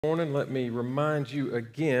Morning, let me remind you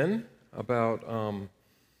again about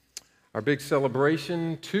our big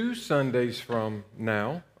celebration 2 Sundays from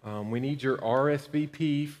now. We need your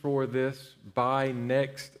RSVP for this by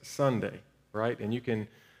next Sunday, right? And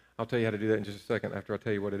I'll tell you how to do that in just a second after I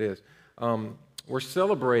tell you what it is. We're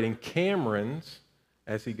celebrating Cameron's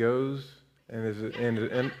as he goes and is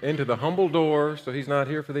into the humble door, so he's not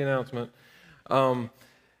here for the announcement.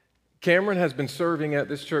 Cameron has been serving at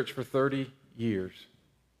this church for 30 years.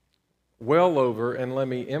 Well over, and let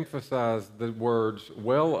me emphasize the words,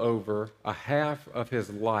 well over a half of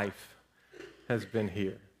his life has been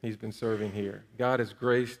here. He's been serving here. God has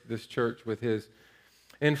graced this church with his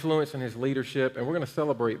influence and his leadership, and we're going to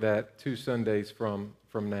celebrate that 2 Sundays from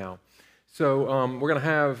now. So we're going to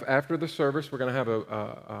have, after the service, we're going to have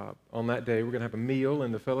on that day, we're going to have a meal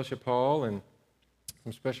in the fellowship hall and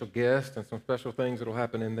some special guests and some special things that will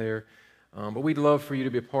happen in there. But we'd love for you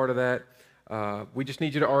to be a part of that. We just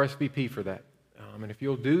need you to RSVP for that. And if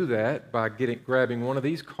you'll do that by grabbing one of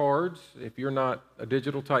these cards, if you're not a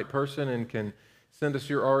digital type person and can send us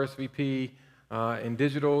your RSVP in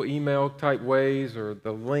digital email type ways or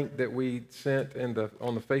the link that we sent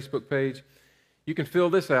on the Facebook page, you can fill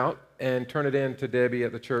this out and turn it in to Debbie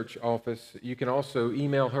at the church office. You can also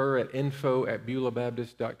email her at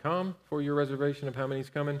info@beulahbaptist.com for your reservation of how many's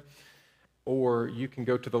coming. Or you can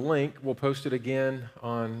go to the link. We'll post it again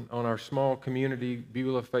on our small community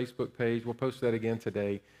Beulah Facebook page. We'll post that again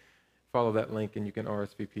today. Follow that link and you can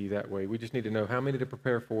RSVP that way. We just need to know how many to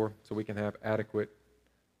prepare for so we can have adequate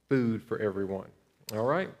food for everyone. All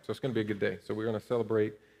right? So it's going to be a good day. So we're going to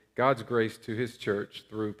celebrate God's grace to his church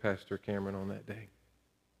through Pastor Cameron on that day.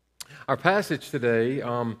 Our passage today,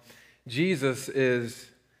 Jesus is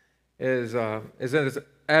at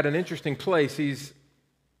an interesting place.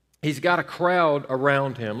 He's got a crowd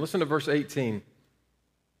around him. Listen to verse 18.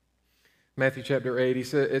 Matthew chapter 8.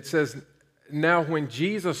 It says, "Now when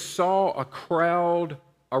Jesus saw a crowd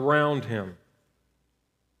around him,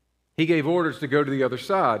 he gave orders to go to the other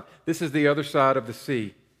side." This is the other side of the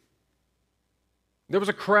sea. There was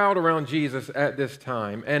a crowd around Jesus at this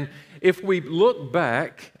time. And if we look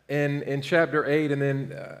back in chapter 8 and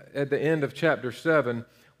then at the end of chapter 7,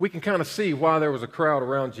 we can kind of see why there was a crowd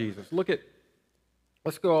around Jesus.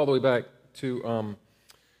 Let's go all the way back to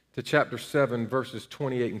chapter 7, verses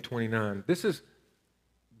 28 and 29.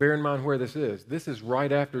 Bear in mind where this is. This is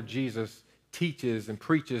right after Jesus teaches and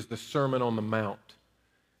preaches the Sermon on the Mount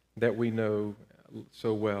that we know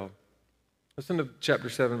so well. Listen to chapter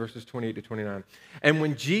 7, verses 28 to 29. "And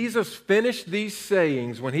when Jesus finished these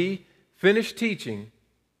sayings," when he finished teaching,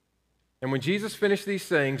 "and when Jesus finished these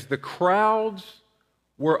sayings, the crowds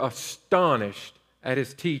were astonished at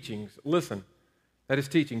his teachings." Listen. At his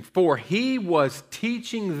teaching. "For he was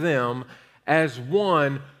teaching them as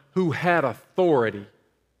one who had authority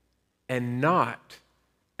and not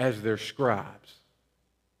as their scribes."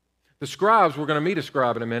 The scribes, we're going to meet a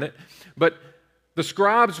scribe in a minute, but the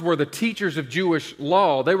scribes were the teachers of Jewish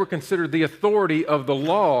law. They were considered the authority of the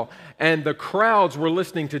law, and the crowds were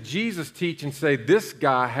listening to Jesus teach and say, this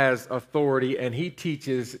guy has authority, and he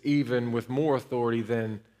teaches even with more authority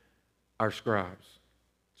than our scribes.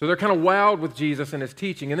 So they're kind of wowed with Jesus and his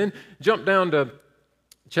teaching. And then jump down to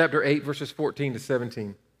chapter 8, verses 14 to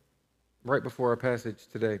 17, right before our passage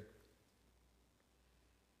today.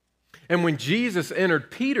 "And when Jesus entered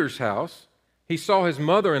Peter's house, he saw his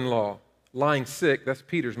mother-in-law lying sick." That's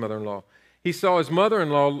Peter's mother-in-law. "He saw his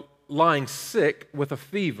mother-in-law lying sick with a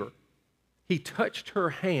fever. He touched her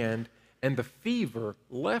hand, and the fever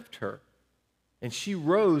left her. And she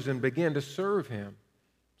rose and began to serve him."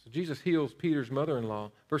 So Jesus heals Peter's mother-in-law.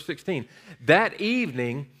 Verse 16, "That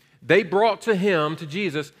evening they brought to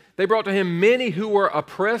Jesus, they brought to him many who were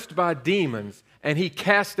oppressed by demons, and he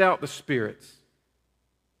cast out the spirits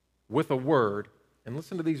with a word," and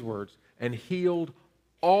listen to these words, "and healed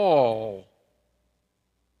all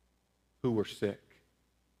who were sick."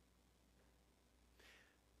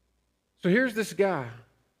 So here's this guy.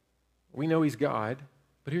 We know he's God,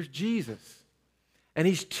 but here's Jesus. And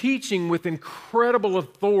he's teaching with incredible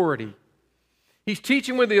authority. He's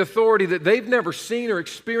teaching with the authority that they've never seen or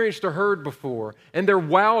experienced or heard before. And they're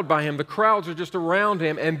wowed by him. The crowds are just around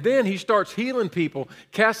him. And then he starts healing people,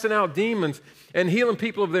 casting out demons, and healing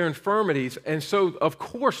people of their infirmities. And so, of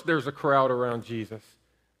course, there's a crowd around Jesus.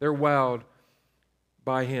 They're wowed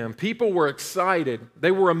by him. People were excited.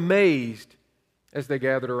 They were amazed as they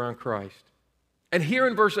gathered around Christ. And here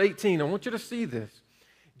in verse 18, I want you to see this.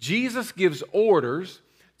 Jesus gives orders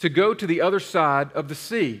to go to the other side of the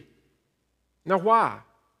sea. Now, why?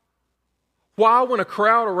 Why, when a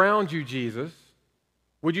crowd around you, Jesus,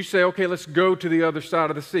 would you say, okay, let's go to the other side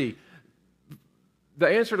of the sea? The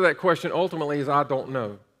answer to that question ultimately is I don't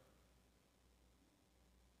know.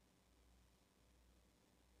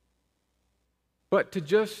 But to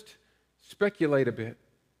just speculate a bit,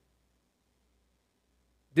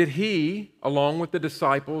 did he, along with the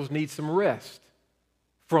disciples, need some rest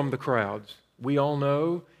from the crowds? We all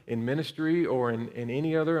know in ministry or in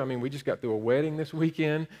any other, we just got through a wedding this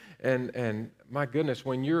weekend, and my goodness,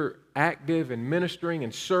 when you're active in ministering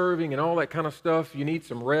and serving and all that kind of stuff, you need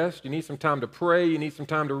some rest, you need some time to pray, you need some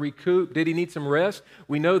time to recoup. Did he need some rest?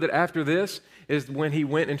 We know that after this is when he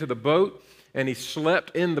went into the boat, and he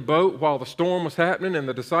slept in the boat while the storm was happening, and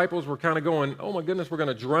the disciples were kind of going, oh my goodness, we're going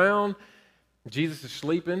to drown. Jesus is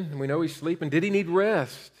sleeping, and we know he's sleeping. Did he need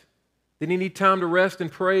rest? Did he need time to rest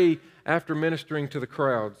and pray after ministering to the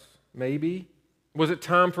crowds? Maybe. Was it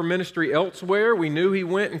time for ministry elsewhere? We knew he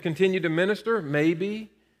went and continued to minister.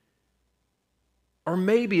 Maybe. Or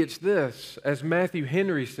maybe it's this, as Matthew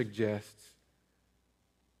Henry suggests.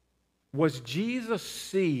 Was Jesus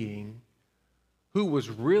seeing who was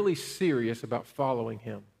really serious about following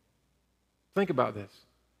him? Think about this.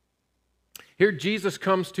 Here Jesus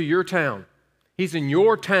comes to your town. He's in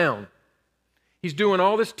your town. He's doing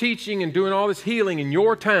all this teaching and doing all this healing in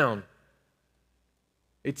your town.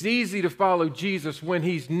 It's easy to follow Jesus when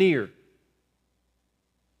he's near.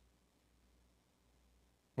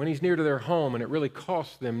 When he's near to their home and it really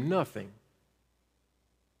costs them nothing.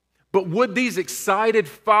 But would these excited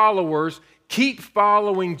followers keep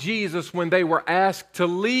following Jesus when they were asked to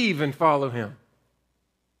leave and follow him?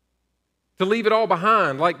 To leave it all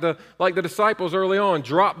behind, like the disciples early on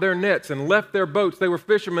dropped their nets and left their boats. They were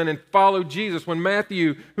fishermen and followed Jesus. When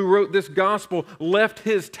Matthew, who wrote this gospel, left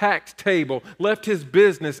his tax table, left his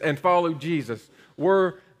business and followed Jesus.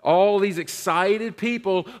 Were all these excited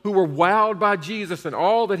people who were wowed by Jesus and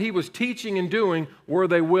all that he was teaching and doing, were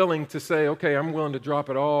they willing to say, okay, I'm willing to drop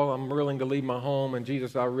it all, I'm willing to leave my home, and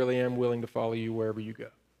Jesus, I really am willing to follow you wherever you go?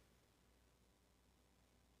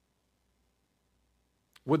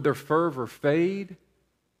 Would their fervor fade,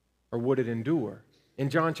 or would it endure?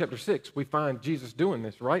 In John chapter 6, we find Jesus doing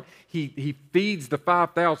this, right? He feeds the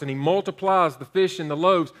 5,000. He multiplies the fish and the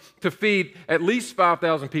loaves to feed at least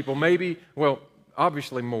 5,000 people, maybe,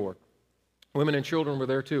 obviously more. Women and children were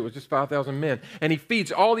there too. It was just 5,000 men. And he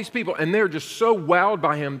feeds all these people, and they're just so wowed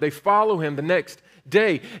by him, they follow him the next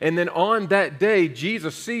day. And then on that day,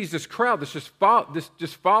 Jesus sees this crowd that's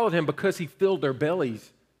just followed him because he filled their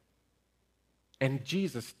bellies. And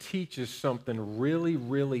Jesus teaches something really,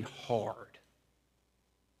 really hard.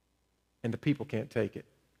 And the people can't take it.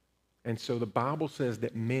 And so the Bible says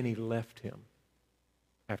that many left him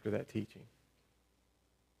after that teaching.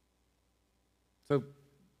 So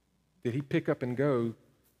did he pick up and go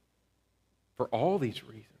for all these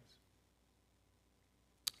reasons?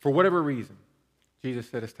 For whatever reason, Jesus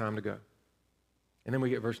said it's time to go. And then we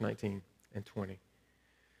get verse 19 and 20.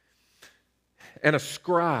 And a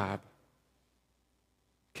scribe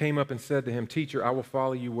came up and said to him, "Teacher, I will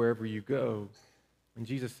follow you wherever you go." And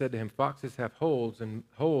Jesus said to him, "Foxes have holes,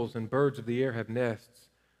 and birds of the air have nests,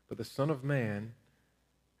 but the Son of Man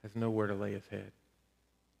has nowhere to lay his head."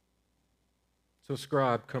 So a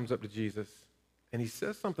scribe comes up to Jesus, and he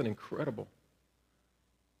says something incredible.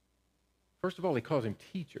 First of all, he calls him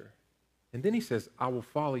teacher. And then he says, "I will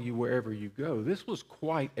follow you wherever you go." This was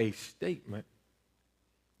quite a statement.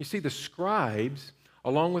 You see, the scribes,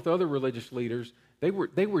 along with other religious leaders, they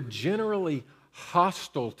were generally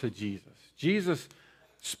hostile to Jesus. Jesus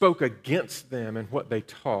spoke against them and what they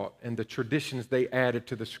taught and the traditions they added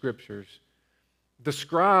to the scriptures. The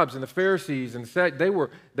scribes and the Pharisees and they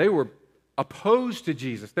were opposed to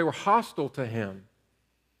Jesus. They were hostile to him.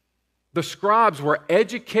 The scribes were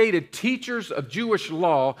educated teachers of Jewish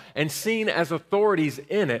law and seen as authorities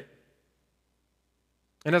in it.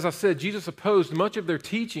 And as I said, Jesus opposed much of their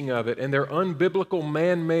teaching of it and their unbiblical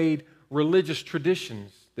man-made religious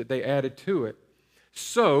traditions that they added to it.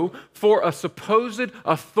 So, for a supposed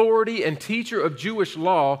authority and teacher of Jewish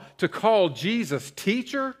law to call Jesus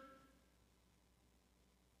teacher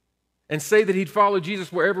and say that he'd follow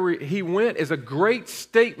Jesus wherever he went is a great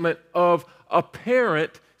statement of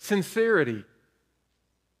apparent sincerity,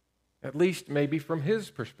 at least maybe from his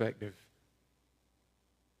perspective.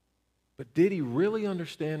 But did he really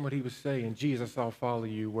understand what he was saying? Jesus, I'll follow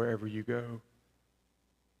you wherever you go.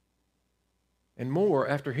 And more,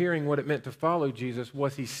 after hearing what it meant to follow Jesus,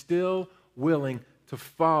 was he still willing to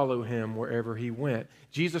follow him wherever he went?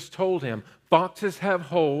 Jesus told him, "Foxes have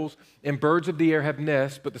holes and birds of the air have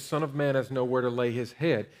nests, but the Son of Man has nowhere to lay his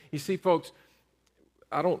head." You see, folks,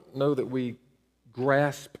 I don't know that we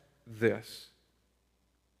grasp this,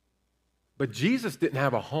 but Jesus didn't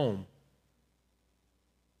have a home.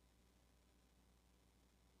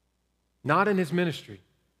 not in his ministry.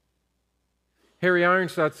 Harry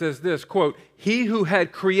Ironside says this, quote, "He who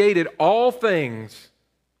had created all things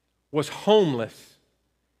was homeless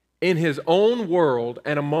in his own world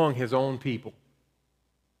and among his own people."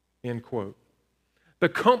 End quote. The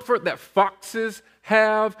comfort that foxes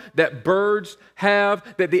have, that birds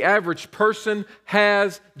have, that the average person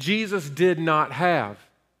has, Jesus did not have.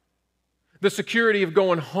 The security of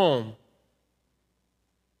going home.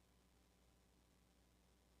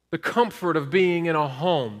 The comfort of being in a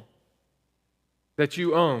home that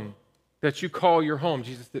you own, that you call your home,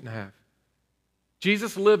 Jesus didn't have.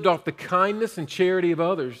 Jesus lived off the kindness and charity of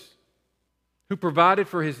others who provided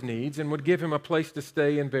for his needs and would give him a place to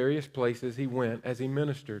stay in various places he went as he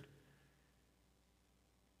ministered.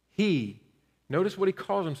 He, notice what he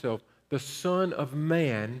calls himself, the Son of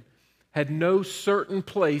Man, had no certain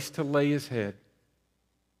place to lay his head.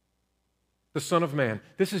 The Son of Man.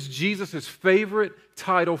 This is Jesus' favorite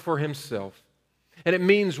title for himself. And it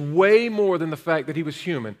means way more than the fact that he was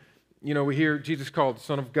human. You know, we hear Jesus called the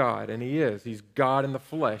Son of God, and he is. He's God in the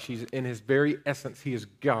flesh. He's in his very essence, he is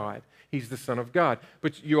God. He's the Son of God.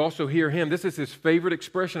 But you also hear him, this is his favorite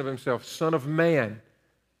expression of himself, Son of Man.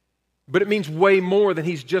 But it means way more than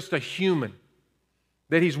he's just a human,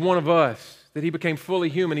 that he's one of us, that he became fully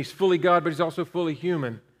human. He's fully God, but he's also fully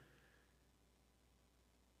human.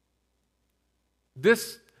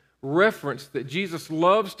 This reference that Jesus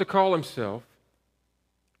loves to call himself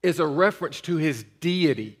is a reference to his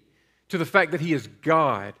deity, to the fact that he is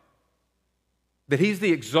God, that he's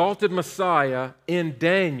the exalted Messiah in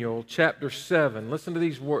Daniel chapter 7. Listen to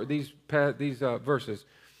these verses.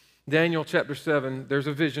 Daniel chapter 7, there's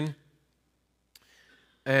a vision,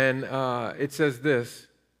 and it says this,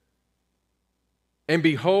 and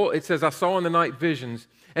behold, it says, I saw in the night visions,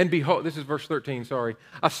 and behold, this is verse 13, sorry.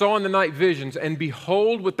 I saw in the night visions, and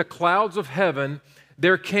behold, with the clouds of heaven,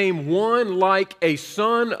 there came one like a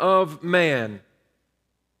son of man.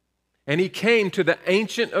 And he came to the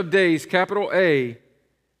Ancient of Days, capital A,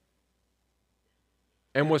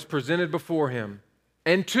 and was presented before him.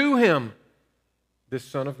 And to him, this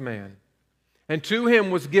Son of Man, and to him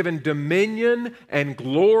was given dominion and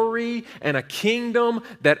glory and a kingdom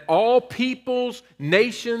that all peoples,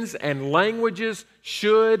 nations, and languages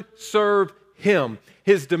should serve him.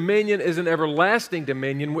 His dominion is an everlasting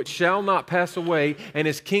dominion which shall not pass away, and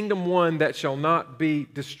his kingdom one that shall not be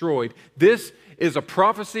destroyed. This is a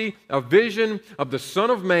prophecy, a vision of the Son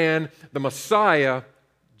of Man, the Messiah,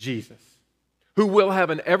 Jesus, who will have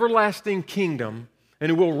an everlasting kingdom and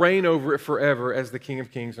who will reign over it forever as the King of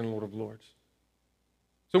Kings and Lord of Lords.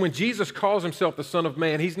 So when Jesus calls himself the Son of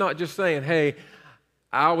Man, he's not just saying, hey,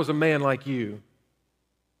 I was a man like you.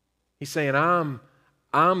 He's saying,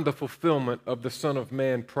 I'm the fulfillment of the Son of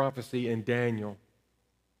Man prophecy in Daniel.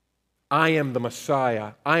 I am the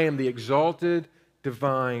Messiah. I am the exalted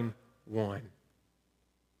divine one.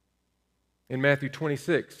 In Matthew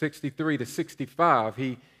 26, 63 to 65,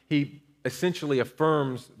 he essentially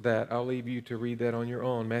affirms that. I'll leave you to read that on your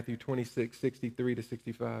own. Matthew 26, 63 to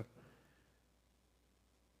 65.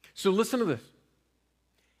 So listen to this.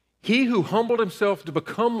 He who humbled himself to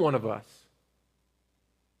become one of us,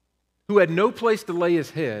 who had no place to lay his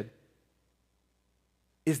head,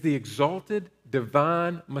 is the exalted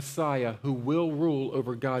divine Messiah who will rule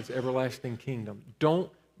over God's everlasting kingdom.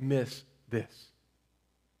 Don't miss this.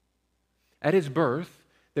 At his birth,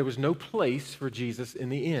 there was no place for Jesus in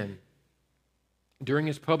the inn. During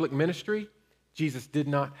his public ministry, Jesus did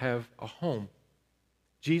not have a home.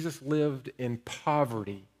 Jesus lived in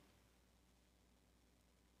poverty.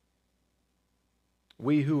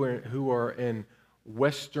 We who are in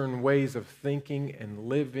Western ways of thinking and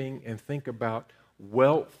living and think about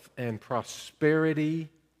wealth and prosperity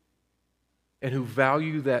and who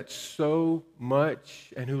value that so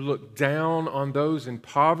much and who look down on those in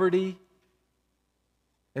poverty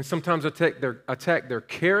and sometimes attack their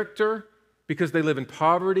character because they live in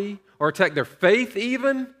poverty, or attack their faith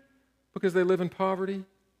even because they live in poverty.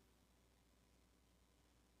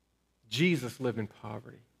 Jesus lived in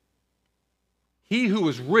poverty. He who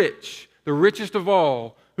was rich, the richest of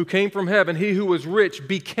all, who came from heaven, he who was rich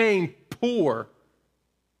became poor.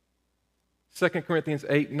 2 Corinthians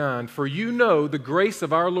 8:9, for you know the grace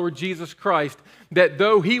of our Lord Jesus Christ, that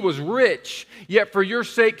though he was rich, yet for your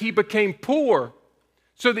sake he became poor,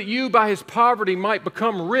 so that you by his poverty might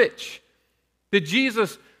become rich. Did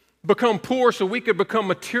Jesus become poor so we could become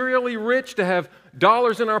materially rich, to have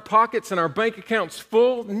dollars in our pockets and our bank accounts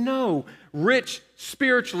full? No. Rich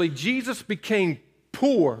spiritually. Jesus became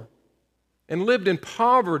poor and lived in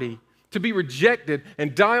poverty to be rejected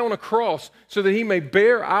and die on a cross so that he may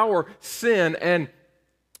bear our sin and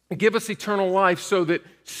give us eternal life, so that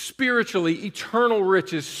spiritually, eternal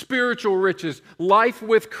riches, spiritual riches, life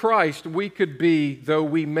with Christ, we could be, though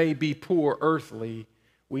we may be poor earthly,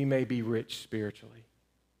 we may be rich spiritually.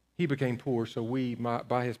 He became poor so we,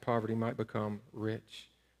 by his poverty, might become rich.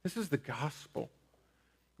 This is the gospel.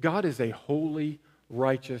 God is a holy,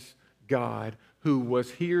 righteous God who was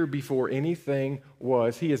here before anything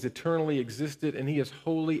was. He has eternally existed, and he is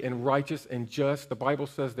holy and righteous and just. The Bible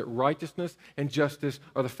says that righteousness and justice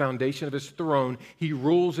are the foundation of his throne. He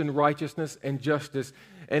rules in righteousness and justice.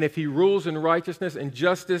 And if he rules in righteousness and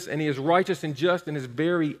justice, and he is righteous and just in his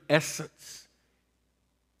very essence,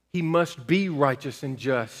 he must be righteous and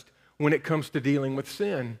just when it comes to dealing with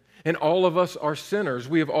sin. And all of us are sinners.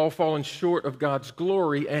 We have all fallen short of God's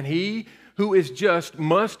glory, and he who is just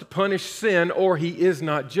must punish sin, or he is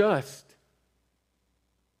not just.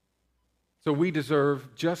 So we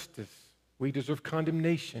deserve justice. We deserve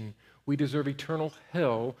condemnation. We deserve eternal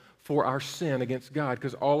hell for our sin against God,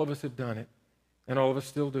 because all of us have done it, and all of us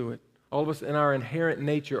still do it. All of us in our inherent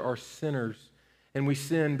nature are sinners, and we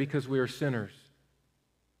sin because we are sinners.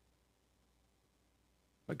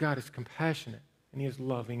 But God is compassionate, and he is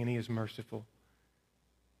loving, and he is merciful.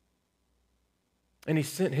 And he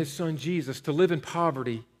sent his son Jesus to live in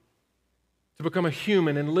poverty, to become a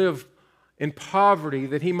human and live in poverty,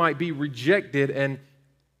 that he might be rejected and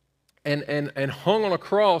hung on a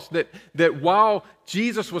cross, that while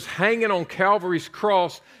Jesus was hanging on Calvary's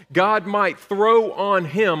cross, God might throw on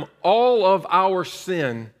him all of our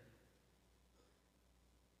sin.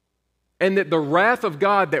 And that the wrath of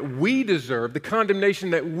God that we deserve, the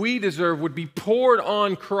condemnation that we deserve, would be poured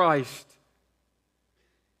on Christ.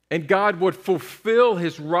 And God would fulfill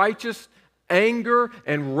his righteous anger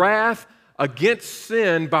and wrath against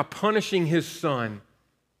sin by punishing his son.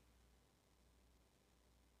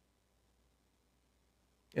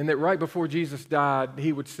 And that right before Jesus died,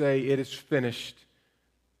 he would say, "It is finished."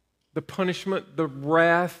 The punishment, the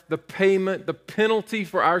wrath, the payment, the penalty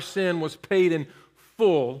for our sin was paid in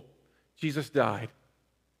full. Jesus died,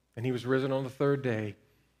 and he was risen on the third day,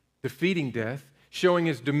 defeating death, showing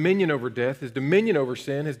his dominion over death, his dominion over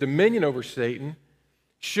sin, his dominion over Satan,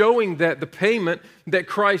 showing that the payment that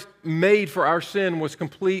Christ made for our sin was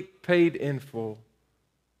complete, paid in full.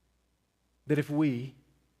 That if we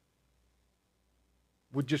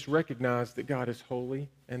would just recognize that God is holy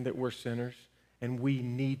and that we're sinners and we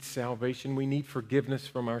need salvation, we need forgiveness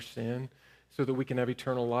from our sin so that we can have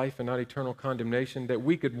eternal life and not eternal condemnation, that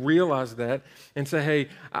we could realize that and say, hey,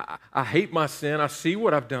 I hate my sin, I see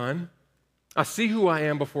what I've done, I see who I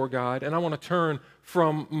am before God, and I want to turn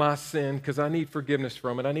from my sin because I need forgiveness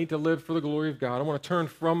from it. I need to live for the glory of God. I want to turn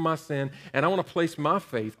from my sin, and I want to place my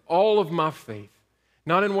faith, all of my faith,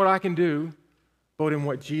 not in what I can do, but in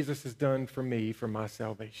what Jesus has done for me for my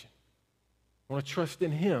salvation. I want to trust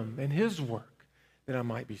in him and his work that I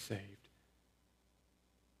might be saved.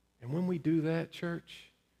 And when we do that,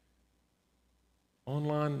 church,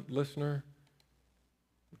 online listener,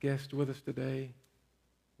 guest with us today,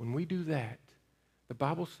 when we do that, the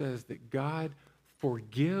Bible says that God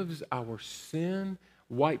forgives our sin,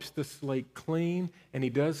 wipes the slate clean, and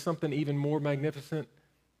he does something even more magnificent,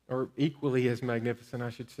 or equally as magnificent,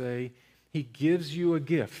 I should say. He gives you a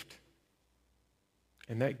gift,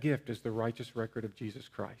 and that gift is the righteous record of Jesus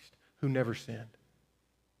Christ, who never sinned.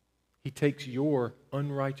 He takes your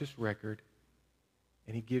unrighteous record,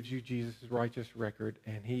 and he gives you Jesus' righteous record,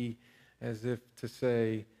 and he, as if to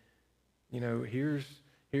say, you know, here's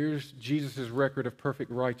Jesus' record of perfect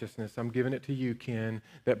righteousness. I'm giving it to you, Ken,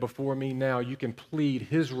 that before me now you can plead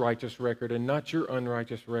his righteous record and not your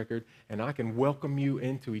unrighteous record, and I can welcome you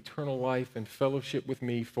into eternal life and fellowship with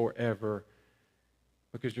me forever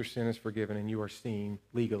because your sin is forgiven and you are seen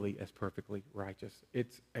legally as perfectly righteous.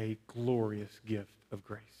 It's a glorious gift of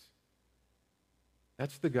grace.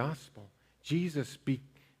 That's the gospel. Jesus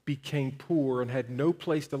became poor and had no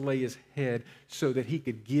place to lay his head so that he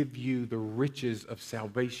could give you the riches of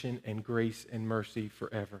salvation and grace and mercy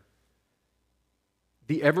forever.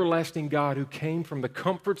 The everlasting God who came from the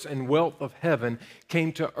comforts and wealth of heaven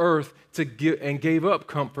came to earth to give and gave up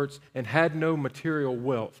comforts and had no material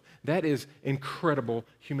wealth. That is incredible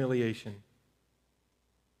humiliation.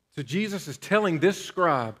 So Jesus is telling this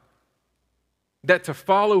scribe that to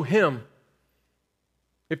follow him,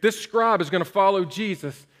 if this scribe is going to follow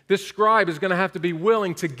Jesus, this scribe is going to have to be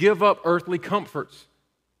willing to give up earthly comforts.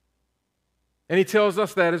 And he tells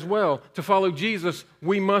us that as well. To follow Jesus,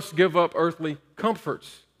 we must give up earthly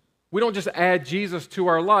comforts. We don't just add Jesus to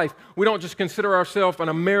our life. We don't just consider ourselves an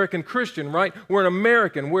American Christian, right? We're an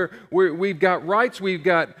American. We've got rights. We've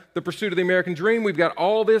got the pursuit of the American dream. We've got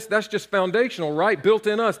all this. That's just foundational, right? Built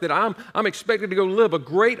in us that I'm expected to go live a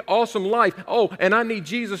great, awesome life. Oh, and I need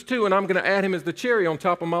Jesus too, and I'm going to add him as the cherry on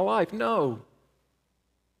top of my life. No.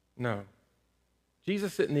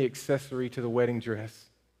 Jesus isn't the accessory to the wedding dress.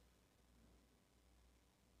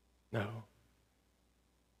 No.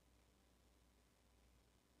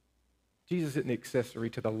 Jesus isn't the accessory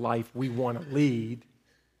to the life we want to lead.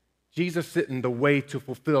 Jesus isn't the way to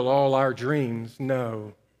fulfill all our dreams.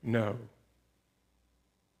 No.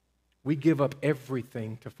 We give up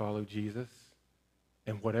everything to follow Jesus,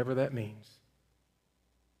 and whatever that means.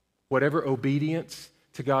 Whatever obedience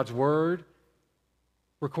to God's word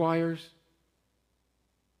requires,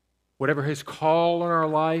 whatever his call on our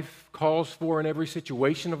life calls for in every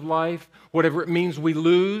situation of life, whatever it means we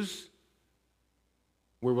lose,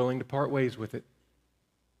 we're willing to part ways with it.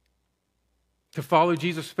 To follow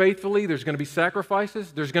Jesus faithfully, there's going to be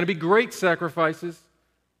sacrifices. There's going to be great sacrifices.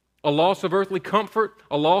 A loss of earthly comfort,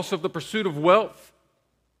 a loss of the pursuit of wealth.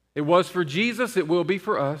 It was for Jesus, it will be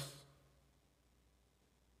for us.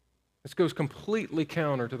 This goes completely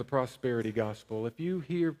counter to the prosperity gospel. If you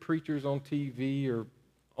hear preachers on TV or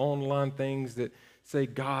online things that say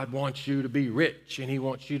God wants you to be rich and he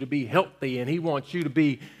wants you to be healthy and he wants you to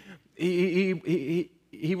be,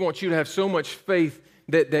 he wants you to have so much faith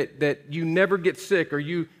that you never get sick or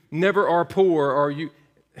you never are poor or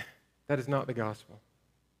that is not the gospel.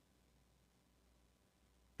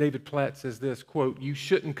 David Platt says this, quote, "You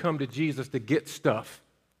shouldn't come to Jesus to get stuff.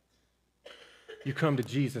 You come to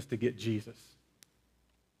Jesus to get Jesus."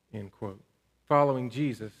 End quote. Following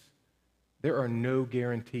Jesus, there are no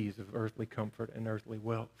guarantees of earthly comfort and earthly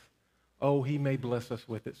wealth. Oh, he may bless us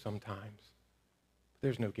with it sometimes. But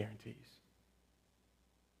there's no guarantees.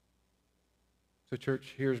 So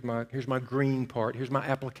church, here's my green part. Here's my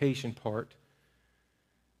application part.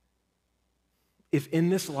 If in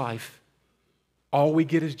this life, all we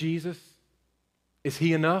get is Jesus, is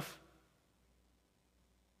he enough?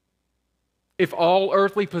 If all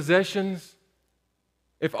earthly possessions,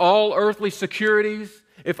 if all earthly securities,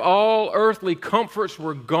 if all earthly comforts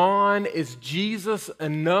were gone, is Jesus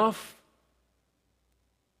enough?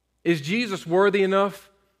 Is Jesus worthy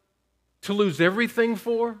enough to lose everything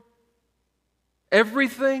for?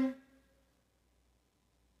 Everything?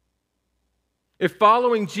 If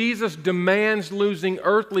following Jesus demands losing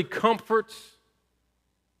earthly comforts,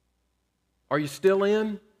 are you still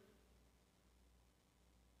in?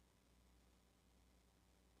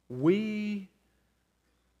 I'm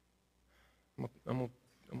going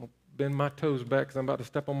to bend my toes back because I'm about to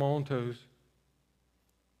step on my own toes.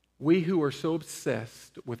 We who are so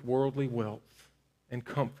obsessed with worldly wealth and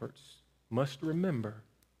comforts must remember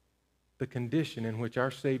the condition in which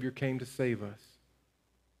our Savior came to save us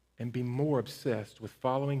and be more obsessed with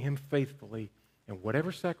following him faithfully and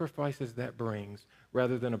whatever sacrifices that brings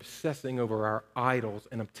rather than obsessing over our idols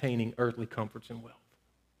and obtaining earthly comforts and wealth.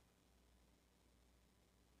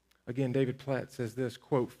 Again, David Platt says this,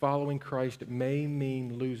 quote, "Following Christ may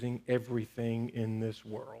mean losing everything in this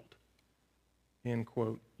world." End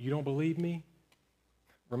quote. You don't believe me?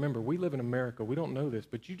 Remember, we live in America. We don't know this,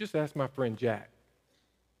 but you just ask my friend Jack.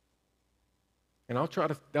 And I'll try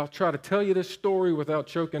to tell you this story without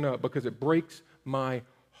choking up because it breaks my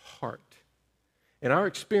heart. In our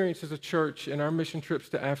experience as a church, in our mission trips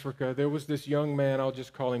to Africa, there was this young man, I'll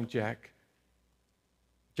just call him Jack.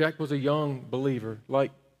 Jack was a young believer,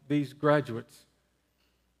 like these graduates.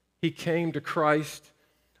 He came to Christ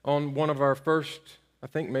on one of our first, I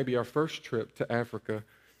think maybe our first trip to Africa,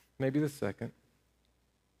 maybe the second.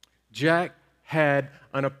 Jack had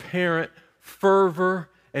an apparent fervor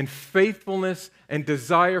and faithfulness and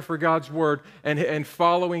desire for God's word and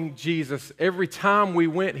following Jesus. Every time we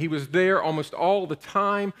went, he was there almost all the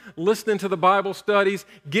time, listening to the Bible studies,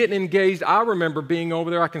 getting engaged. I remember being over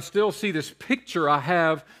there. I can still see this picture I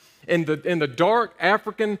have in the dark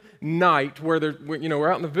African night where we're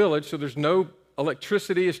out in the village, so there's no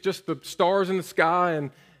electricity. It's just the stars in the sky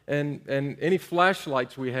and any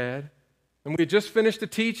flashlights we had. And we had just finished the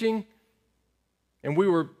teaching, and we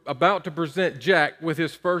were about to present Jack with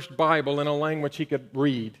his first Bible in a language he could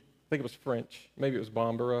read. I think it was French. Maybe it was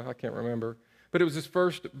Bambara. I can't remember. But it was his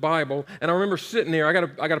first Bible. And I remember sitting there. I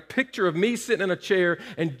got a picture of me sitting in a chair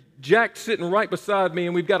and Jack sitting right beside me,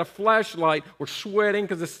 and we've got a flashlight. We're sweating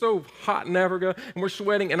because it's so hot in Africa, and we're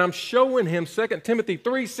sweating. And I'm showing him 2 Timothy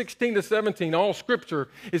 3:16-17. All Scripture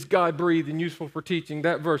is God-breathed and useful for teaching,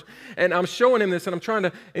 that verse. And I'm showing him this, and I'm trying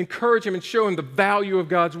to encourage him and show him the value of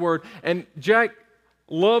God's Word. And Jack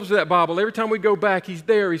loves that Bible. Every time we go back, he's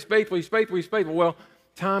there. He's faithful. He's faithful. He's faithful. Well,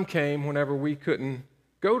 time came whenever we couldn't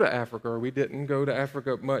go to Africa, or we didn't go to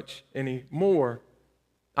Africa much anymore.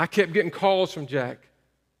 I kept getting calls from Jack.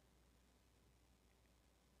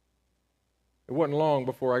 It wasn't long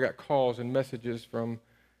before I got calls and messages from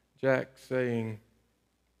Jack saying,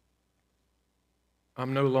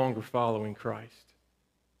 I'm no longer following Christ.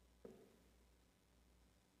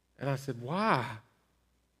 And I said, why?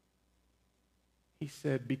 He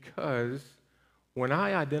said, because when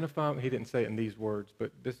I identify, he didn't say it in these words,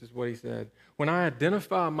 but this is what he said. When I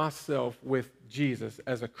identify myself with Jesus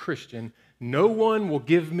as a Christian, no one will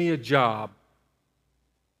give me a job.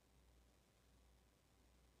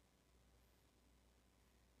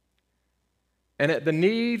 And at the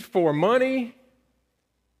need for money,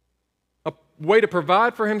 a way to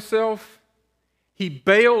provide for himself, he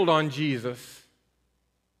bailed on Jesus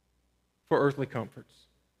for earthly comforts.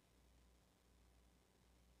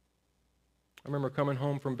 I remember coming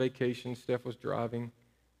home from vacation. Steph was driving,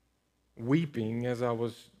 weeping as I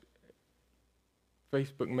was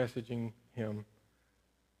Facebook messaging him,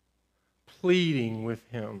 pleading with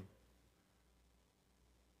him.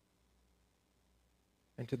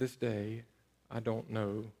 And to this day, I don't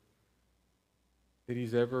know that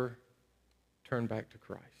he's ever turned back to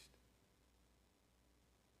Christ.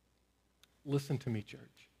 Listen to me,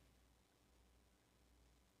 church.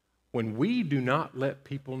 When we do not let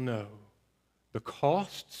people know the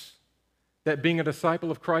costs that being a disciple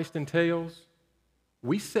of Christ entails,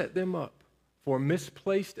 we set them up for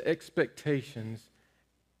misplaced expectations,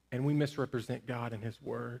 and we misrepresent God and His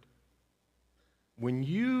Word. When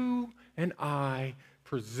you and I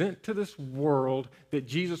present to this world that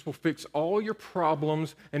Jesus will fix all your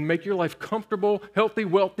problems and make your life comfortable, healthy,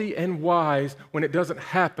 wealthy, and wise, when it doesn't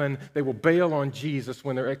happen, they will bail on Jesus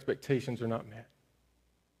when their expectations are not met.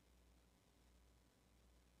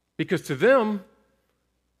 Because to them,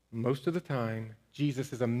 most of the time,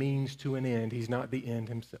 Jesus is a means to an end. He's not the end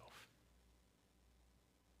himself.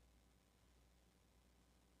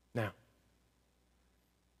 Now,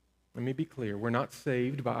 let me be clear. We're not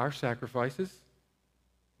saved by our sacrifices.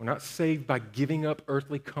 We're not saved by giving up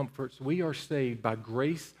earthly comforts. We are saved by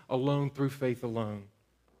grace alone through faith alone.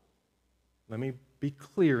 Let me be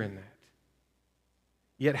clear in that.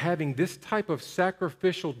 Yet having this type of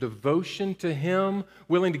sacrificial devotion to Him,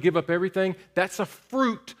 willing to give up everything, that's a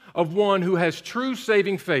fruit of one who has true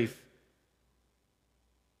saving faith.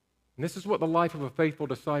 And this is what the life of a faithful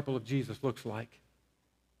disciple of Jesus looks like.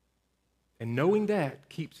 And knowing that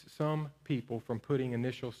keeps some people from putting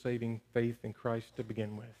initial saving faith in Christ to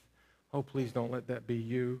begin with. Oh, please don't let that be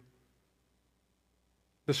you.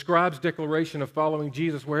 The scribe's declaration of following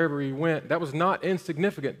Jesus wherever he went, that was not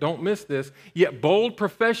insignificant. Don't miss this. Yet bold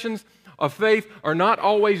professions of faith are not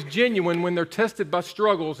always genuine when they're tested by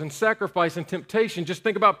struggles and sacrifice and temptation. Just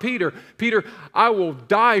think about Peter. Peter, I will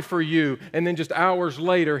die for you. And then just hours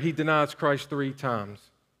later, he denies Christ 3 times.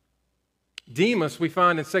 Demas, we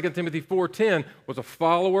find in 2 Timothy 4:10, was a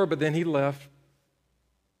follower, but then he left.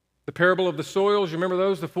 The parable of the soils, you remember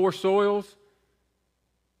those, the 4 soils?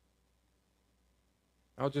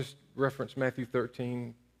 I'll just reference Matthew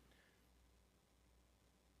 13.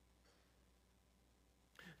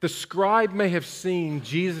 The scribe may have seen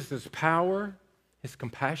Jesus' power, His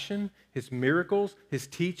compassion, His miracles, His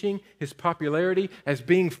teaching, His popularity as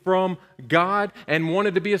being from God and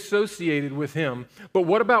wanted to be associated with Him. But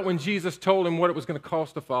what about when Jesus told him what it was going to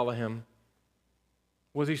cost to follow Him?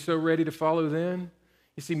 Was he so ready to follow then?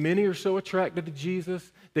 You see, many are so attracted to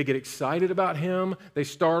Jesus. They get excited about Him. They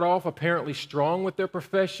start off apparently strong with their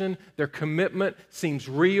profession. Their commitment seems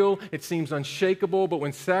real. It seems unshakable. But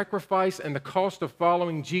when sacrifice and the cost of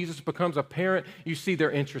following Jesus becomes apparent, you see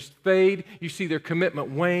their interest fade. You see their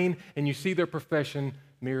commitment wane. And you see their profession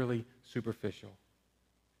merely superficial.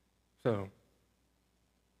 So,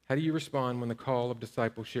 how do you respond when the call of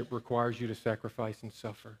discipleship requires you to sacrifice and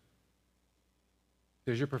suffer?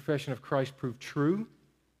 Does your profession of Christ prove true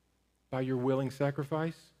by your willing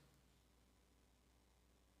sacrifice?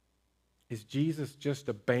 Is Jesus just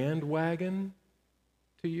a bandwagon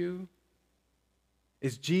to you?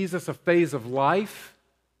 Is Jesus a phase of life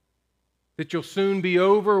that you'll soon be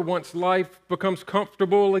over once life becomes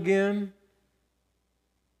comfortable again?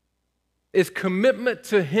 Is commitment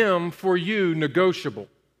to Him for you negotiable?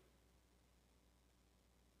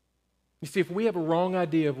 You see, if we have a wrong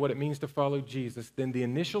idea of what it means to follow Jesus, then the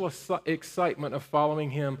initial excitement of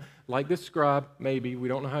following Him, like this scribe, maybe, we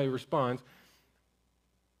don't know how he responds,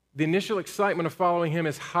 the initial excitement of following Him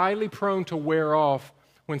is highly prone to wear off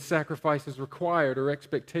when sacrifice is required or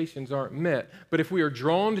expectations aren't met. But if we are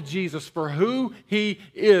drawn to Jesus for who He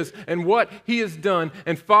is and what He has done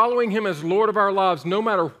and following Him as Lord of our lives, no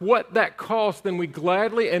matter what that costs, then we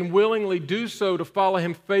gladly and willingly do so to follow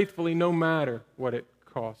Him faithfully no matter what it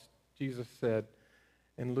costs. Jesus said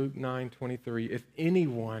in Luke 9:23, if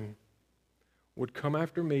anyone would come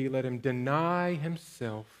after me, let him deny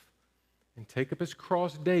himself and take up his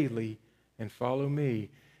cross daily and follow me.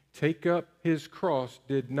 Take up his cross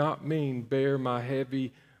did not mean bear my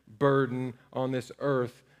heavy burden on this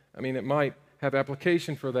earth. I mean, it might have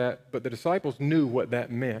application for that, but the disciples knew what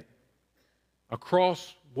that meant. A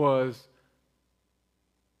cross was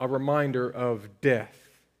a reminder of death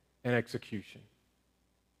and execution.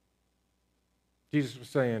 Jesus was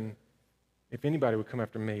saying, if anybody would come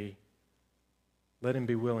after me, let him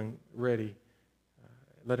be willing, ready.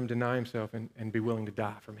 Let him deny himself and be willing to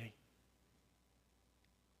die for me.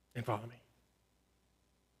 And follow me.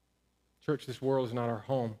 Church, this world is not our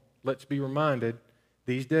home. Let's be reminded,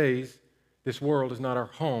 these days, this world is not our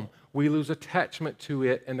home. We lose attachment to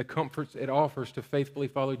it and the comforts it offers to faithfully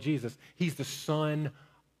follow Jesus. He's the Son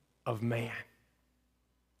of Man.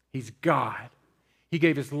 He's God. He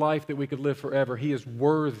gave His life that we could live forever. He is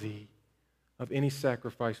worthy of any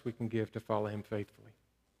sacrifice we can give to follow Him faithfully.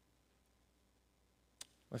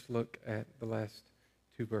 Let's look at the last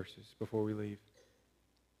two verses before we leave.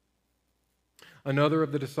 Another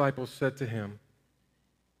of the disciples said to Him,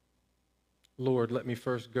 Lord, let me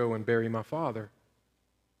first go and bury my father.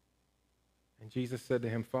 And Jesus said to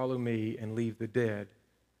him, follow me and leave the dead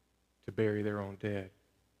to bury their own dead.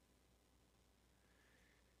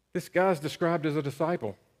 This guy's described as a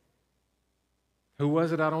disciple. Who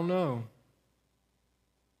was it? I don't know.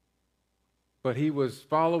 But he was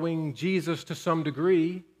following Jesus to some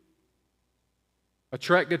degree,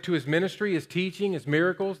 attracted to His ministry, His teaching, His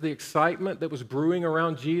miracles, the excitement that was brewing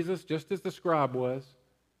around Jesus, just as the scribe was.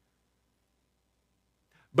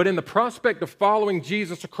 But in the prospect of following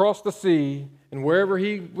Jesus across the sea and wherever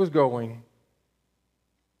he was going,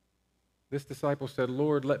 this disciple said,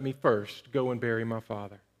 Lord, let me first go and bury my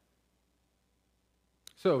father.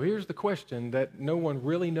 So here's the question that no one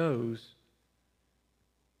really knows.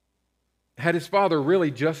 Had his father really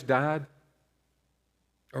just died?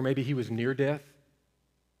 Or maybe he was near death?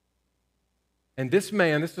 And this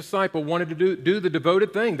man, this disciple, wanted to do the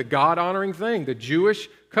devoted thing, the God-honoring thing, the Jewish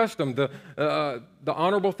custom, the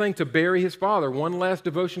honorable thing to bury his father, one last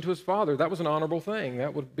devotion to his father. That was an honorable thing.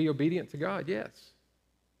 That would be obedient to God, yes.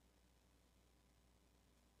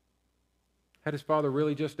 Had his father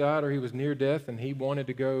really just died or he was near death and he wanted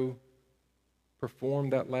to go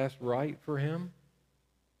perform that last rite for him?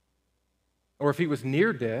 Or if he was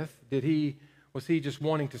near death, was he just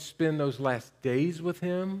wanting to spend those last days with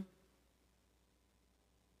him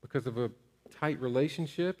because of a tight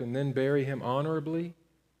relationship and then bury him honorably?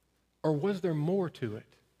 Or was there more to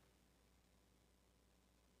it?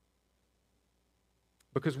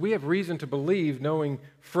 Because we have reason to believe, knowing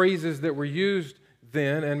phrases that were used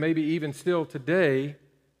then and maybe even still today,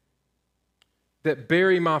 that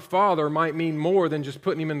bury my father might mean more than just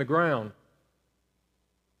putting him in the ground.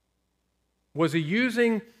 Was he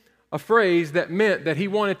using a phrase that meant that he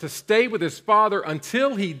wanted to stay with his father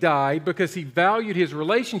until he died because he valued his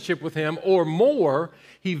relationship with him, or more,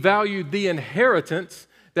 he valued the inheritance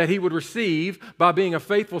that he would receive by being a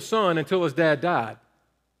faithful son until his dad died?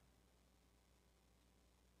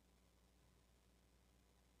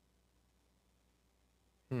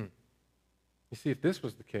 You see, if this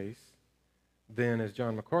was the case, then, as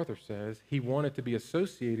John MacArthur says, he wanted to be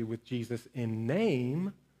associated with Jesus in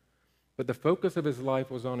name, but the focus of his life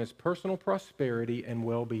was on his personal prosperity and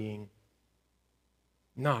well-being,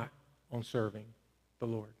 not on serving the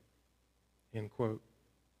Lord. End quote.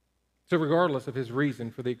 So regardless of his reason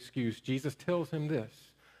for the excuse, Jesus tells him this: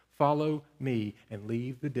 follow me and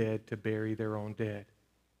leave the dead to bury their own dead.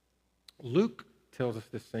 Luke tells us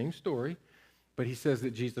the same story, but he says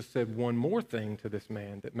that Jesus said one more thing to this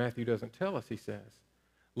man that Matthew doesn't tell us, he says.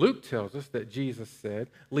 Luke tells us that Jesus said,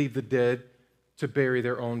 leave the dead to bury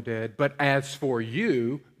their own dead, but as for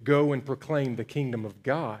you, go and proclaim the kingdom of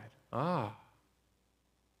God.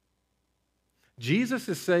 Jesus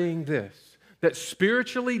is saying this, that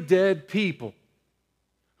spiritually dead people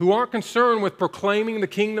who aren't concerned with proclaiming the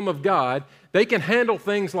kingdom of God, they can handle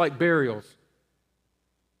things like burials.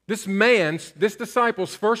 This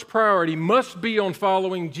disciple's first priority must be on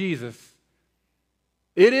following Jesus.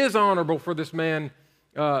 It is honorable for this man.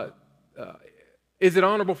 Is it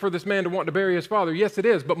honorable for this man to want to bury his father? Yes, it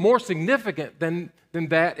is. But more significant than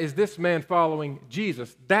that is this man following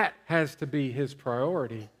Jesus. That has to be his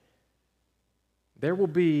priority. There will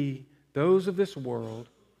be those of this world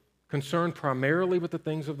concerned primarily with the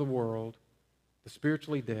things of the world, the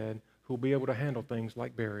spiritually dead, who will be able to handle things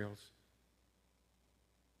like burials.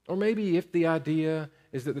 Or maybe if the idea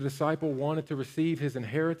is that the disciple wanted to receive his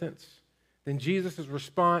inheritance, then Jesus'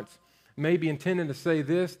 response may be intended to say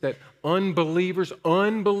this, that unbelievers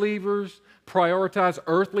prioritize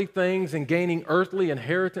earthly things and gaining earthly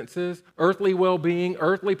inheritances, earthly well-being,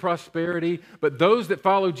 earthly prosperity, but those that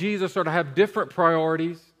follow Jesus are to have different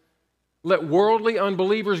priorities. Let worldly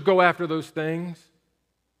unbelievers go after those things.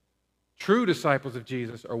 True disciples of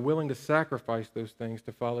Jesus are willing to sacrifice those things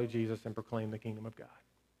to follow Jesus and proclaim the kingdom of God.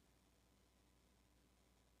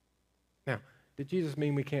 Now, did Jesus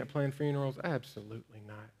mean we can't plan funerals? Absolutely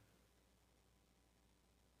not.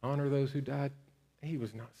 Honor those who died? He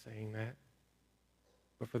was not saying that.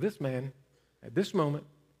 But for this man, at this moment,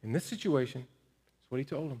 in this situation, that's what he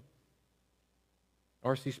told him.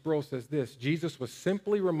 R.C. Sproul says this: Jesus was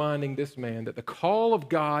simply reminding this man that the call of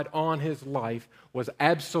God on his life was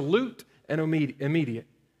absolute and immediate.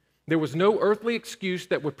 There was no earthly excuse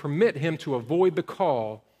that would permit him to avoid the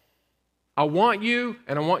call. I want you,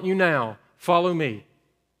 and I want you now. Follow me.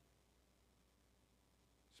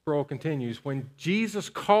 Sproul continues, when Jesus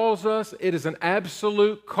calls us, it is an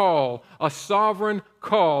absolute call, a sovereign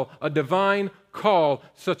call, a divine call.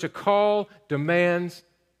 Such a call demands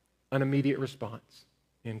an immediate response.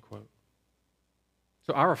 End quote.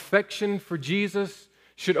 So our affection for Jesus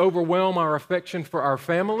should overwhelm our affection for our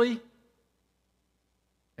family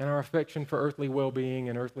and our affection for earthly well-being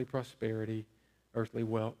and earthly prosperity, earthly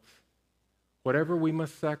wealth. Whatever we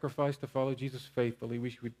must sacrifice to follow Jesus faithfully,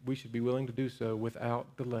 we should be willing to do so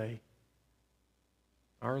without delay.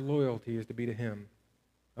 Our loyalty is to be to Him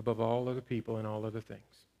above all other people and all other things.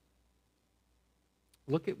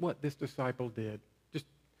 Look at what this disciple did. Just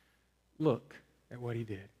look at what he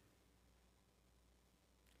did.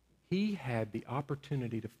 He had the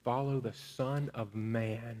opportunity to follow the Son of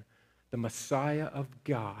Man, the Messiah of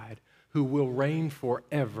God, who will reign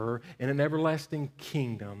forever in an everlasting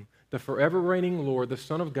kingdom, the forever reigning Lord, the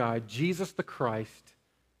Son of God, Jesus the Christ,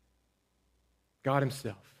 God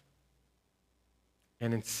Himself.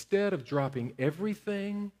 And instead of dropping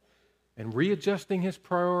everything and readjusting His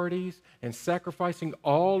priorities and sacrificing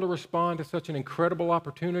all to respond to such an incredible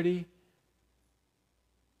opportunity,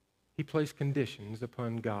 He placed conditions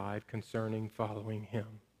upon God concerning following Him.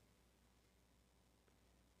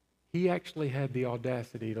 He actually had the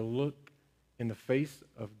audacity to look in the face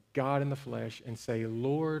of God in the flesh and say,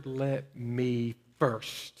 Lord, let me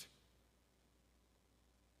first.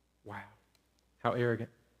 Wow. How arrogant.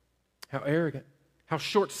 How arrogant. How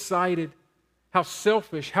short-sighted. How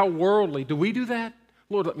selfish. How worldly. Do we do that?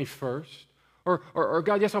 Lord, let me first. Or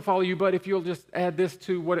God, yes, I'll follow you, but if you'll just add this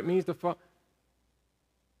to what it means to follow.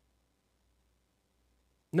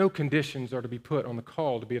 No conditions are to be put on the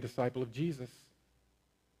call to be a disciple of Jesus.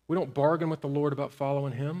 We don't bargain with the Lord about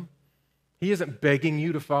following Him. He isn't begging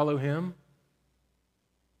you to follow Him.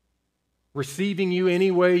 Receiving you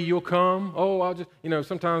any way you'll come. Oh, I'll just,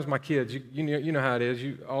 sometimes my kids, you know how it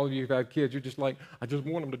is. All of you who've had kids, you're just like, I just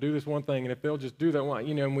want them to do this one thing, and if they'll just do that one,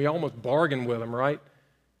 and we almost bargain with them, right?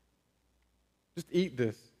 Just eat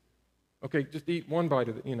this. Okay, just eat one bite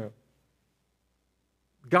of it,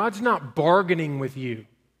 God's not bargaining with you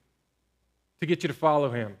to get you to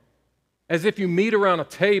follow Him, as if you meet around a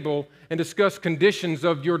table and discuss conditions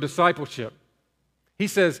of your discipleship. He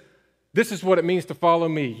says, this is what it means to follow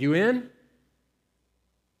me. You in?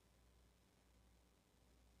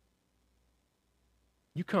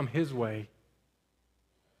 You come His way.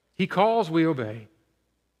 He calls, we obey.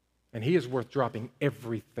 And He is worth dropping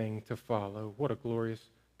everything to follow. What a glorious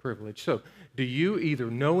privilege. So, do you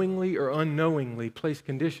either knowingly or unknowingly place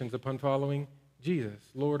conditions upon following Jesus?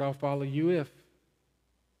 Lord, I'll follow you if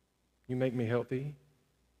you make me healthy,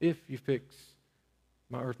 if you fix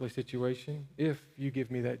my earthly situation, if you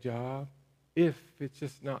give me that job, if it's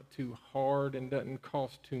just not too hard and doesn't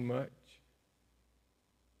cost too much.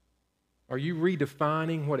 Are you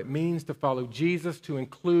redefining what it means to follow Jesus to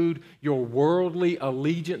include your worldly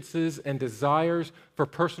allegiances and desires for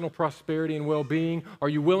personal prosperity and well-being? Are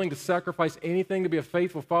you willing to sacrifice anything to be a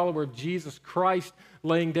faithful follower of Jesus Christ,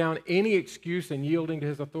 laying down any excuse and yielding to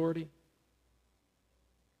His authority?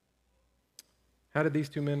 How did these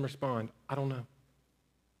two men respond? I don't know.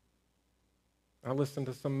 I listened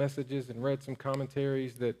to some messages and read some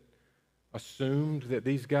commentaries that assumed that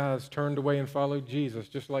these guys turned away and followed Jesus,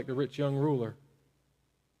 just like the rich young ruler.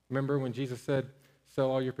 Remember when Jesus said, sell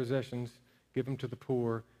all your possessions, give them to the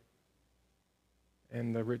poor,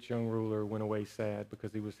 and the rich young ruler went away sad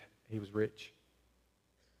because he was rich.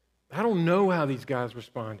 I don't know how these guys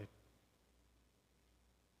responded.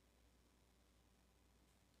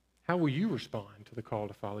 How will you respond to the call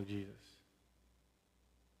to follow Jesus?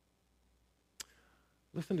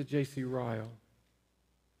 Listen to J.C. Ryle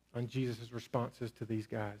on Jesus' responses to these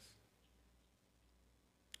guys.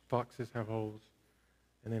 Foxes have holes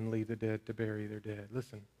and then leave the dead to bury their dead.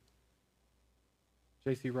 Listen.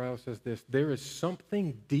 J.C. Ryle says this: there is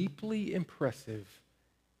something deeply impressive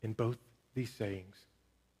in both these sayings.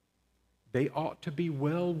 They ought to be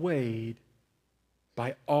well weighed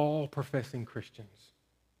by all professing Christians.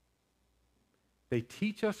 They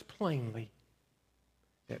teach us plainly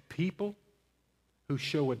that people who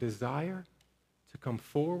show a desire to come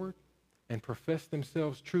forward and profess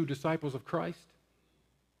themselves true disciples of Christ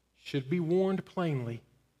should be warned plainly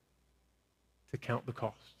to count the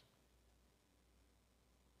cost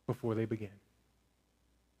before they begin.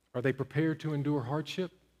 Are they prepared to endure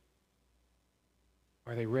hardship?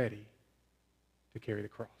 Are they ready to carry the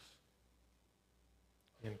cross?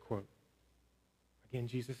 End quote. Again,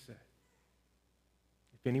 Jesus said,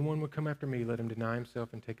 if anyone would come after me, let him deny himself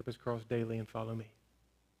and take up his cross daily and follow me.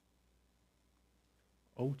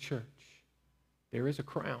 Oh, church, there is a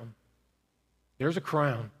crown. There's a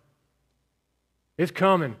crown. It's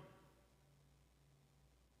coming.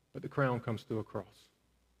 But the crown comes through a cross.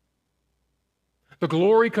 The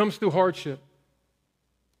glory comes through hardship.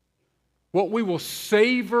 What we will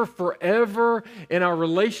savor forever in our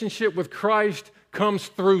relationship with Christ comes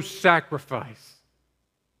through sacrifice.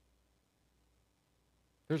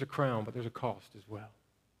 There's a crown, but there's a cost as well.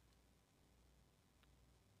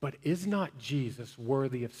 But is not Jesus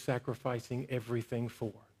worthy of sacrificing everything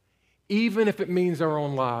for, even if it means our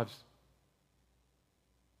own lives?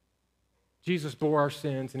 Jesus bore our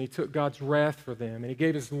sins, and he took God's wrath for them, and he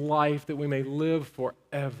gave his life that we may live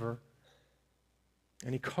forever.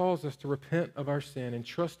 And he calls us to repent of our sin and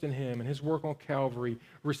trust in him and his work on Calvary,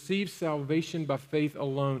 receive salvation by faith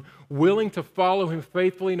alone, willing to follow him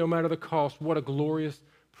faithfully no matter the cost. What a glorious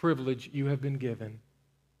privilege you have been given.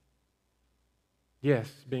 Yes,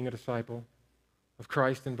 being a disciple of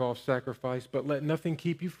Christ involves sacrifice, but let nothing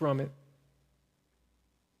keep you from it.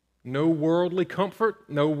 No worldly comfort,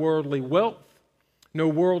 no worldly wealth, no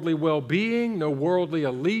worldly well-being, no worldly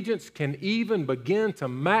allegiance can even begin to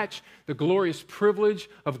match the glorious privilege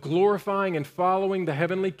of glorifying and following the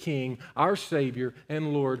heavenly King, our Savior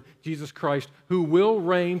and Lord, Jesus Christ, who will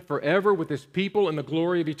reign forever with his people in the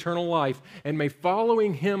glory of eternal life. And may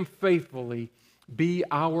following him faithfully be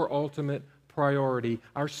our ultimate priority,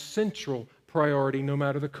 our central priority, no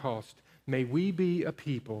matter the cost. May we be a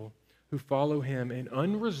people who follow him in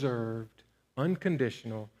unreserved,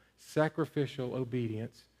 unconditional, sacrificial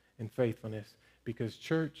obedience and faithfulness, because,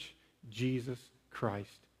 church, Jesus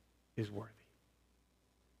Christ is worthy.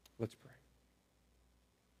 Let's pray.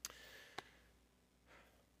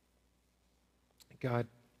 God,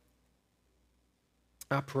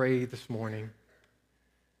 I pray this morning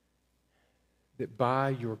that by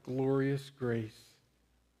your glorious grace,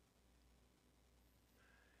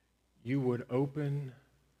 you would open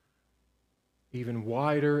even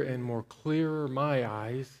wider and more clearer my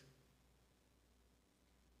eyes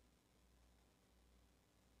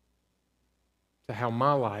to how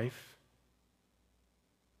my life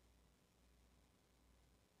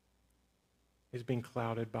is being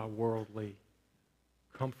clouded by worldly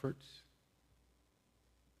comforts,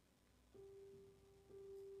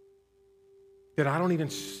 that I don't even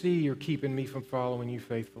see are keeping me from following you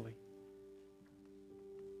faithfully.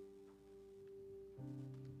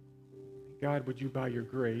 God, would you, by your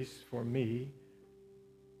grace for me,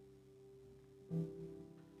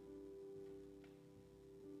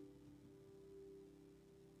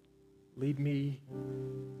 lead me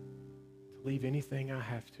to leave anything I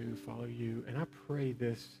have to follow you. And I pray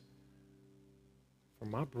this for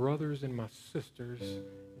my brothers and my sisters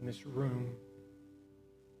in this room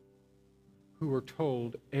who are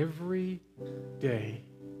told every day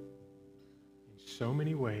in so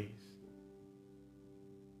many ways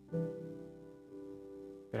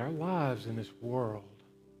that our lives in this world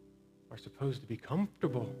are supposed to be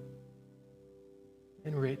comfortable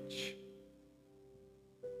and rich,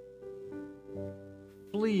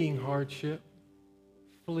 fleeing hardship,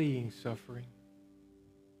 fleeing suffering.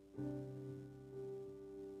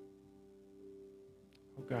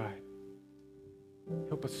 Oh God,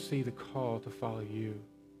 help us see the call to follow you,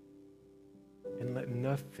 and let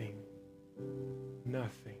nothing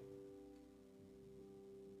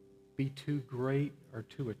be too great or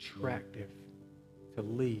too attractive to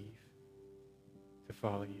leave to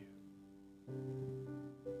follow you.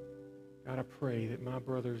 God, I pray that my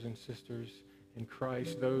brothers and sisters in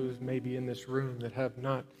Christ, those maybe in this room that have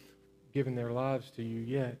not given their lives to you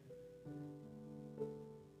yet,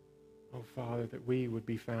 Oh, Father, that we would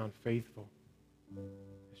be found faithful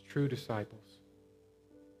as true disciples,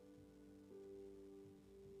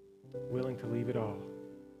 willing to leave it all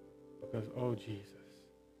because, oh, Jesus,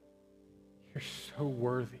 you're so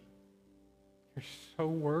worthy. You're so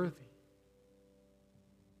worthy.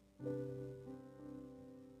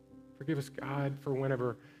 Forgive us, God, for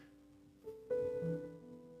whenever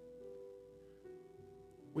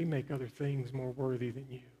we make other things more worthy than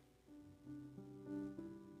you.